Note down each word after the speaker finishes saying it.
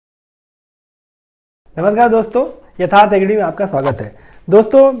नमस्कार दोस्तों, यथार्थ एकेडमी में आपका स्वागत है।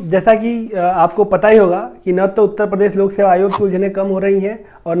 दोस्तों, जैसा कि आपको पता ही होगा कि न तो उत्तर प्रदेश लोक सेवा आयोग की उलझनें कम हो रही हैं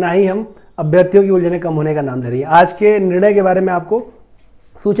और ना ही हम अभ्यर्थियों की उलझनें कम होने का नाम ले रही हैं। आज के निर्णय के बारे में आपको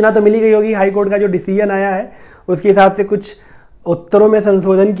सूचना तो मिली गई होगी। हाई कोर्ट का जो डिसीजन आया है उसके हिसाब से कुछ उत्तरों में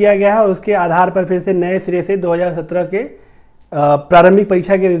संशोधन किया गया है और उसके आधार पर फिर से नए सिरे से 2017 के प्रारंभिक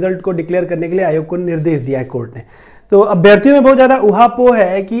परीक्षा के रिजल्ट को डिक्लेयर करने के लिए आयोग को निर्देश दिया है कोर्ट ने। तो अभ्यर्थियों में बहुत ज़्यादा उहापोह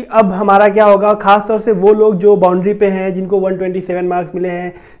है कि अब हमारा क्या होगा, खासतौर से वो लोग जो बाउंड्री पे हैं, जिनको 127 मार्क्स मिले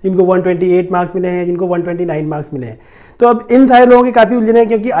हैं, जिनको 128 मार्क्स मिले हैं, जिनको 129 मार्क्स मिले हैं। तो अब इन सारे लोगों की काफ़ी उलझन है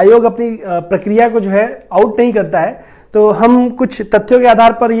क्योंकि आयोग अपनी प्रक्रिया को जो है आउट नहीं करता है। तो हम कुछ तथ्यों के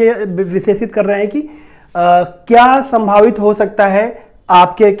आधार पर ये विशेषित कर रहे हैं कि क्या संभावित हो सकता है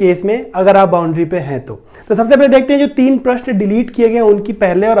आपके केस में अगर आप बाउंड्री पे हैं। तो सबसे पहले देखते हैं जो 3 प्रश्न डिलीट किए गए उनकी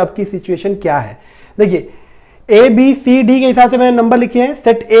पहले और अब की सिचुएशन क्या है। देखिए, ए बी सी डी के हिसाब से मैंने नंबर लिखे हैं।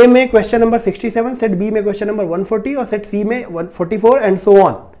 सेट ए में क्वेश्चन नंबर 67, सेट बी में क्वेश्चन नंबर 140 और सेट सी में 144 एंड सो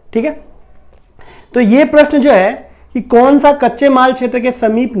ऑन। ठीक है, तो ये प्रश्न जो है कि कौन सा कच्चे माल क्षेत्र के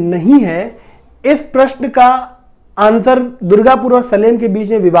समीप नहीं है, इस प्रश्न का आंसर दुर्गापुर और सलेम के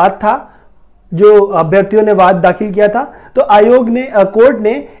बीच में विवाद था, जो अभ्यर्थियों ने वाद दाखिल किया था। तो आयोग ने कोर्ट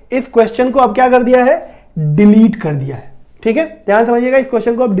ने इस क्वेश्चन को अब क्या कर दिया है, डिलीट कर दिया है। ठीक है, ध्यान समझिएगा, इस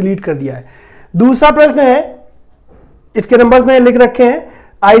क्वेश्चन को अब डिलीट कर दिया है। दूसरा प्रश्न है, इसके नंबर्स में लिख रखे हैं,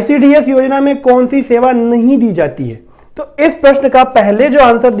 आईसीडीएस योजना में कौन सी सेवा नहीं दी जाती है। तो इस प्रश्न का पहले जो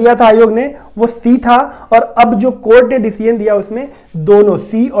आंसर दिया था आयोग ने वो सी था और अब जो कोर्ट ने डिसीजन दिया उसमें दोनों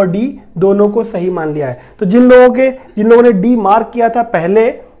सी और डी दोनों को सही मान लिया है। तो जिन लोगों ने डी मार्क किया था पहले,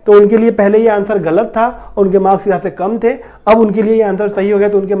 तो उनके लिए पहले ये आंसर गलत था और उनके मार्क्स के हिसाब से कम थे। अब उनके लिए ये आंसर सही हो गया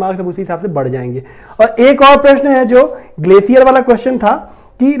तो उनके मार्क्स अब उसी हिसाब से बढ़ जाएंगे। और एक और प्रश्न है जो ग्लेशियर वाला क्वेश्चन था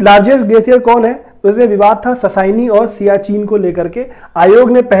कि लार्जेस्ट ग्लेशियर कौन है, उसमें विवाद था ससाइनी और सियाचिन को लेकर के।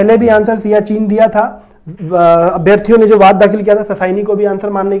 आयोग ने पहले भी आंसर सियाचिन दिया था। अभ्यर्थियों ने जो वाद दाखिल किया था ससाइनी को भी आंसर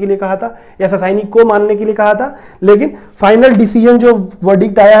मानने के लिए कहा था या ससाइनी को मानने के लिए कहा था, लेकिन फाइनल डिसीजन जो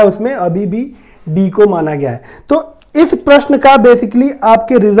वर्डिक्ट आया है उसमें अभी भी डी को माना गया है। तो इस प्रश्न का बेसिकली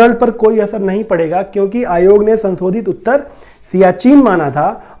आपके रिजल्ट पर कोई असर नहीं पड़ेगा क्योंकि आयोग ने संशोधित उत्तर सियाचिन माना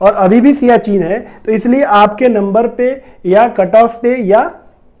था और अभी भी सियाचिन है। तो इसलिए आपके नंबर पे या कट ऑफ पे या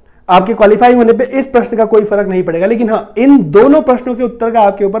आपके क्वालिफाइंग होने पे इस प्रश्न का कोई फर्क नहीं पड़ेगा, लेकिन हाँ, इन दोनों प्रश्नों के उत्तर का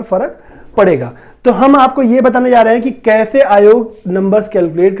आपके ऊपर फर्क पड़ेगा। तो हम आपको यह बताने जा रहे हैं कि कैसे आयोग नंबर्स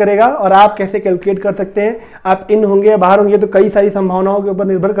कैलकुलेट करेगा और आप कैसे कैलकुलेट कर सकते हैं। आप इन होंगे या बाहर होंगे तो कई सारी संभावनाओं के ऊपर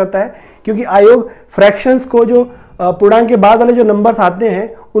निर्भर करता है, क्योंकि आयोग फ्रैक्शंस को, जो पूर्णांक के बाद वाले जो नंबर्स आते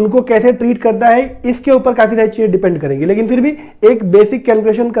हैं उनको कैसे ट्रीट करता है, इसके ऊपर काफी सारी चीजें डिपेंड करेंगी। लेकिन फिर भी एक बेसिक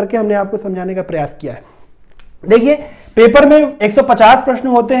कैलकुलेशन करके हमने आपको समझाने का प्रयास किया है। देखिए, पेपर में 150 प्रश्न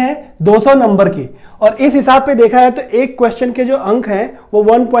होते हैं 200 नंबर के, और इस हिसाब पे देखा है तो एक क्वेश्चन के जो अंक हैं वो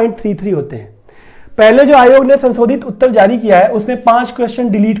 1.33 होते हैं। पहले जो आयोग ने संशोधित उत्तर जारी किया है उसमें 5 क्वेश्चन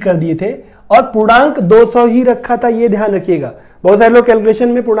डिलीट कर दिए थे और पूर्णांक 200 ही रखा था। ये ध्यान रखिएगा, बहुत सारे लोग कैलकुलेशन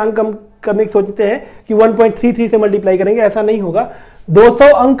में पूर्णांक कम करने की सोचते हैं कि 1.33 से मल्टीप्लाई करेंगे, ऐसा नहीं होगा। 200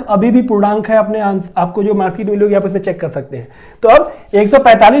 अंक अभी भी पूर्णांक है। अपने आपको जो मार्कशीट मिलेगी आप उसमें चेक कर सकते हैं। तो अब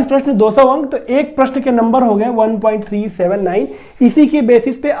 145 प्रश्न 200 अंक, तो एक प्रश्न के नंबर हो गए 1.379। इसी के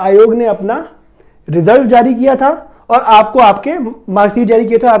बेसिस पे आयोग ने अपना रिजल्ट जारी किया था और आपको आपके मार्कशीट जारी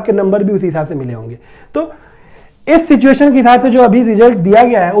किए थे, आपके नंबर भी उसी हिसाब से मिले होंगे। तो इस सिचुएशन के हिसाब से जो अभी रिजल्ट दिया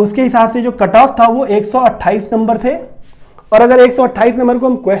गया है उसके हिसाब से जो कट ऑफ था वो 128 नंबर थे, और अगर 128 नंबर को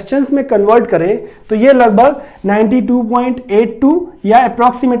हम क्वेश्चंस में कन्वर्ट करें तो ये लगभग 92.82 या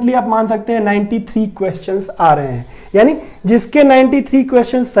अप्रॉक्सीमेटली आप मान सकते हैं 93 क्वेश्चंस आ रहे हैं। यानी जिसके 93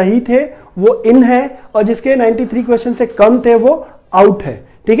 क्वेश्चन सही थे वो इन है और जिसके 93 क्वेश्चन से कम थे वो आउट है।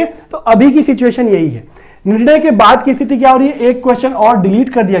 ठीक है, तो अभी की सिचुएशन यही है। निर्णय के बाद की स्थिति क्या हो रही है, एक क्वेश्चन और डिलीट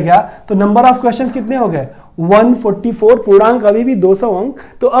कर दिया गया तो नंबर ऑफ क्वेश्चन कितने हो गए, 144, पूर्णांक अभी भी 200 अंक।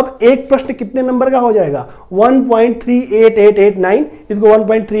 तो अब एक प्रश्न कितने नंबर का हो जाएगा, 1.38889, इसको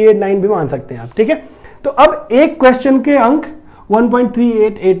 1.389 भी मान सकते हैं आप। ठीक है, तो अब एक क्वेश्चन के अंक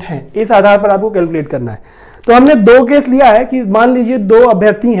 1.388 हैं, इस आधार पर आपको कैलकुलेट करना है। तो हमने 2 केस लिया है कि मान लीजिए 2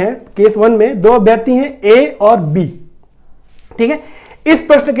 अभ्यर्थी हैं, केस 1 में 2 अभ्यर्थी हैं ए और बी। ठीक है, इस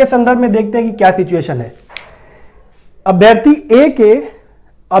प्रश्न के संदर्भ में देखते हैं कि क्या सिचुएशन है। अभ्यर्थी ए के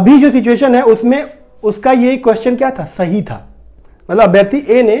अभी जो सिचुएशन है उसमें उसका ये क्वेश्चन क्या था, सही था। मतलब अभ्यर्थी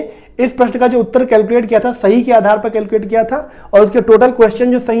ए ने इस प्रश्न का जो उत्तर कैलकुलेट किया था सही के आधार पर कैलकुलेट किया था और उसके टोटल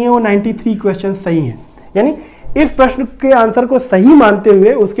क्वेश्चन जो सही है वो 93 क्वेश्चन सही हैं। यानी इस प्रश्न के आंसर को सही मानते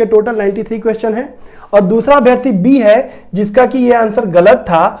हुए उसके टोटल 93 क्वेश्चन हैं। और दूसरा अभ्यर्थी बी है जिसका कि ये आंसर गलत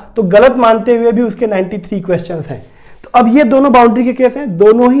था, तो गलत मानते हुए भी उसके 93 क्वेश्चन हैं। तो अब ये दोनों बाउंड्री के केस हैं,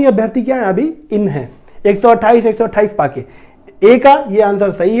 दोनों ही अभ्यर्थी क्या है, अभी इन है 128 पाके। ए का ये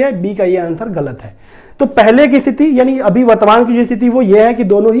आंसर सही है, बी का ये आंसर गलत है। तो पहले की स्थिति यानी अभी वर्तमान की जो स्थिति वो ये है कि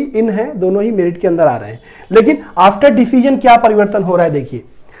दोनों ही इन है, दोनों ही मेरिट के अंदर आ रहे हैं। लेकिन आफ्टर डिसीजन क्या परिवर्तन हो रहा है देखिए।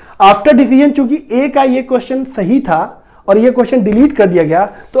 आफ्टर डिसीजन चूंकि ए का ये क्वेश्चन सही था और ये क्वेश्चन डिलीट कर दिया गया,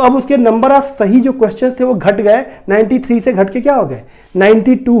 तो अब उसके नंबर ऑफ सही जो क्वेश्चन थे वो घट गए, 93 से घट के क्या हो गए,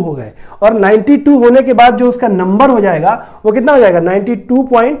 92 हो गए। और 92 होने के बाद जो उसका नंबर हो जाएगा वो कितना हो जाएगा,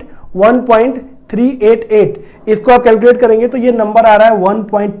 92.1.388। इसको आप कैलकुलेट करेंगे तो ये नंबर आ रहा है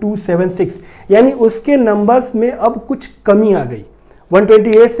 1.276, यानी उसके नंबर्स में अब कुछ कमी आ गई,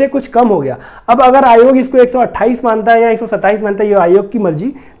 128 से कुछ कम हो गया। अब अगर आयोग इसको 128 मानता है या 127 मानता है, ये आयोग की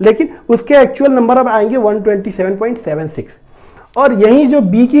मर्जी, लेकिन उसके एक्चुअल नंबर अब आएंगे 127.76। और यही जो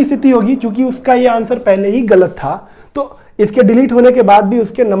बी की स्थिति होगी, चूंकि उसका ये आंसर पहले ही गलत था, तो इसके डिलीट होने के बाद भी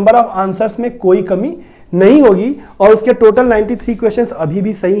उसके नंबर ऑफ आंसर्स में कोई कमी नहीं होगी और उसके टोटल 93 क्वेश्चंस अभी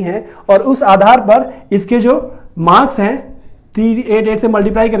भी सही हैं। और उस आधार पर इसके जो मार्क्स हैं 388 से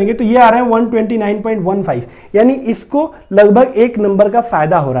मल्टीप्लाई करेंगे तो ये आ रहे हैं 129.15, यानी इसको लगभग एक नंबर का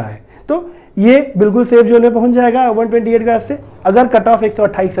फायदा हो रहा है। तो ये बिल्कुल सेफ जोन में पहुंच जाएगा 128 का से, अगर कट ऑफ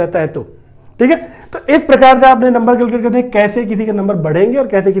 128 रहता है तो। ठीक है, तो इस प्रकार से आपने नंबर कैलकुलेट करते हैं कैसे किसी के नंबर बढ़ेंगे और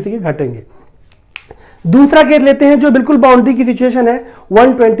कैसे किसी के घटेंगे। दूसरा केस लेते हैं जो बिल्कुल बाउंड्री की सिचुएशन है,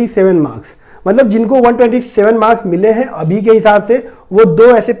 127 मार्क्स, मतलब जिनको 127 मार्क्स मिले हैं अभी के हिसाब से, वो दो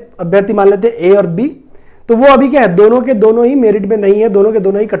ऐसे अभ्यर्थी मान लेते हैं ए और बी। तो वो अभी क्या है, दोनों के दोनों ही मेरिट में नहीं है, दोनों के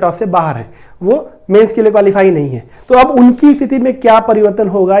दोनों ही कट ऑफ से बाहर हैं, वो मेंस के लिए क्वालिफाई नहीं है। तो अब उनकी स्थिति में क्या परिवर्तन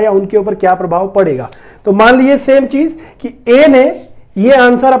होगा या उनके ऊपर क्या प्रभाव पड़ेगा। तो मान लीजिए सेम चीज कि ए ने ये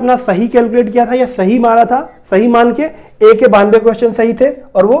आंसर अपना सही कैलकुलेट किया था या सही मारा था, सही मान के ए के 92 क्वेश्चन सही थे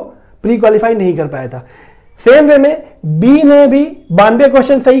और वो प्री क्वालिफाई नहीं कर पाया था। सेम वे में बी ने भी 92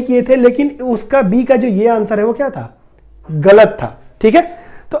 क्वेश्चन सही किए थे, लेकिन उसका बी का जो ये आंसर है वो क्या था, गलत था। ठीक है,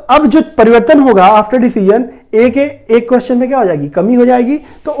 तो अब जो परिवर्तन होगा आफ्टर डिसीजन, ए के एक क्वेश्चन में क्या हो जाएगी, कमी हो जाएगी,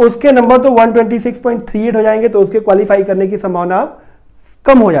 तो उसके नंबर तो 126.38 हो जाएंगे, तो उसके क्वालिफाई करने की संभावना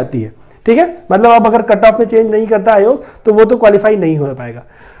कम हो जाती है। ठीक है, मतलब अब अगर कट ऑफ में चेंज नहीं करता आयोग तो वो तो क्वालिफाई नहीं हो पाएगा।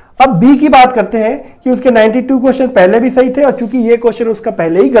 अब बी की बात करते हैं कि उसके 92 क्वेश्चन पहले भी सही थे और चूंकि ये क्वेश्चन उसका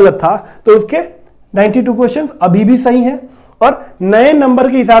पहले ही गलत था तो उसके 92 क्वेश्चन अभी भी सही हैं और नए नंबर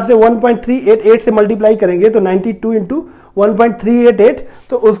के हिसाब से 1.388 से मल्टीप्लाई करेंगे तो 92 इंटू 1.388,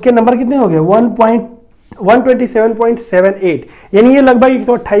 तो उसके नंबर कितने हो गए 127.78, यानी ये लगभग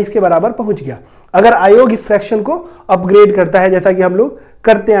 128 के बराबर पहुंच गया। अगर आयोग इस फ्रैक्शन को अपग्रेड करता है, जैसा कि हम लोग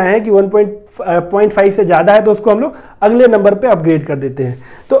करते आए हैं कि 1.5 से ज्यादा है तो उसको हम लोग अगले नंबर पे अपग्रेड कर देते हैं।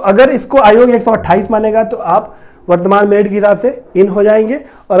 तो अगर इसको आयोग 128 मानेगा तो आप वर्तमान मेरिट के हिसाब से इन हो जाएंगे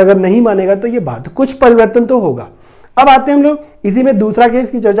और अगर नहीं मानेगा तो ये बात, तो कुछ परिवर्तन तो होगा। अब आते हैं हम लोग इसी में दूसरा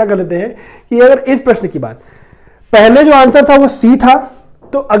केस की चर्चा कर लेते हैं कि अगर इस प्रश्न की बात, पहले जो आंसर था वो सी था,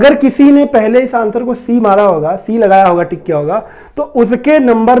 तो अगर किसी ने पहले इस आंसर को सी मारा होगा, सी लगाया होगा, टिक किया होगा, तो उसके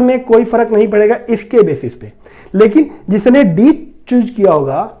नंबर में कोई फर्क नहीं पड़ेगा इसके बेसिस पे। लेकिन जिसने डी चूज किया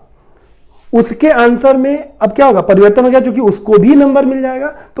होगा उसके आंसर में अब क्या होगा, परिवर्तन हो गया, क्योंकि उसको भी नंबर मिल जाएगा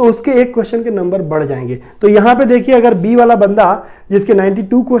तो उसके एक क्वेश्चन के नंबर बढ़ जाएंगे। तो यहां पे देखिए, अगर बी वाला बंदा जिसके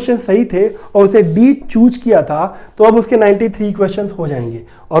 92 क्वेश्चन सही थे और उसे डी चूज किया था तो अब उसके 93 क्वेश्चन हो जाएंगे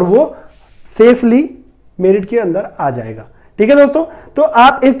और वो सेफली मेरिट के अंदर आ जाएगा। ठीक है दोस्तों, तो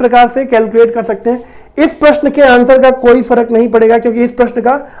आप इस प्रकार से कैलकुलेट कर सकते हैं। इस प्रश्न के आंसर का कोई फर्क नहीं पड़ेगा क्योंकि इस प्रश्न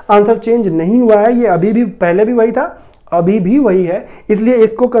का आंसर चेंज नहीं हुआ है, ये अभी भी, पहले भी वही था, अभी भी वही है, इसलिए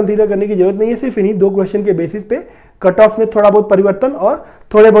इसको कंसीडर करने की जरूरत नहीं है। सिर्फ इन्हीं दो क्वेश्चन के बेसिस पे कट ऑफ में थोड़ा बहुत परिवर्तन और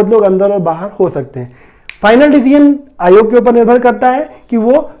थोड़े बहुत लोग अंदर और बाहर हो सकते हैं। फाइनल डिसीजन आयोग के ऊपर निर्भर करता है कि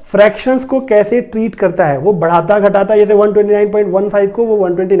वो फ्रैक्शंस को कैसे ट्रीट करता है, वो बढ़ाता घटाता, जैसे 129.15 को वो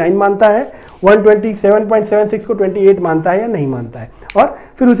 129 मानता है, 127.76 को 28 मानता है या नहीं मानता है, और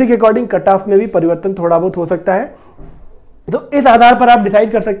फिर उसी के अकॉर्डिंग कट ऑफ में भी परिवर्तन थोड़ा बहुत हो सकता है। तो इस आधार पर आप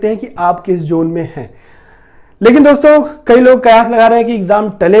डिसाइड कर सकते हैं कि आप किस जोन में हैं। लेकिन दोस्तों कई लोग कयास लगा रहे हैं कि एग्जाम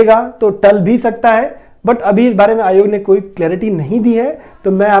टलेगा, तो टल भी सकता है, बट अभी इस बारे में आयोग ने कोई क्लैरिटी नहीं दी है।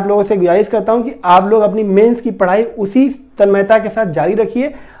 तो मैं आप लोगों से गुजारिश करता हूं कि आप लोग अपनी मेंस की पढ़ाई उसी तन्मयता के साथ जारी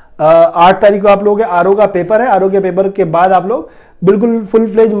रखिए। 8 तारीख को आप लोगों के आरओ का पेपर है, आरओ के पेपर के बाद आप लोग बिल्कुल फुल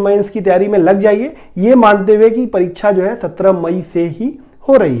फ्लेज मेंस की तैयारी में लग जाइए, ये मानते हुए कि परीक्षा जो है 17 मई से ही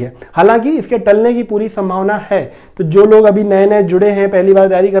हो रही है। हालांकि इसके टलने की पूरी संभावना है, तो जो लोग अभी नए नए जुड़े हैं, पहली बार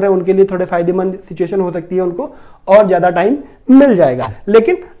तैयारी कर रहे हैं, उनके लिए थोड़े फायदेमंद सिचुएशन हो सकती है, उनको और ज्यादा टाइम मिल जाएगा।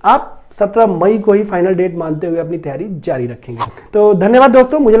 लेकिन आप 17 मई को ही फाइनल डेट मानते हुए अपनी तैयारी जारी रखेंगे। तो धन्यवाद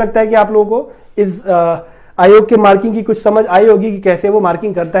दोस्तों, मुझे लगता है कि आप लोगों को इस आयोग के मार्किंग की कुछ समझ आई होगी कि कैसे वो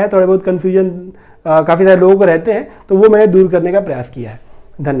मार्किंग करता है। थोड़े बहुत कंफ्यूजन काफी सारे लोगों को रहते हैं, तो वो मैंने दूर करने का प्रयास किया है।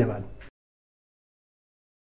 धन्यवाद।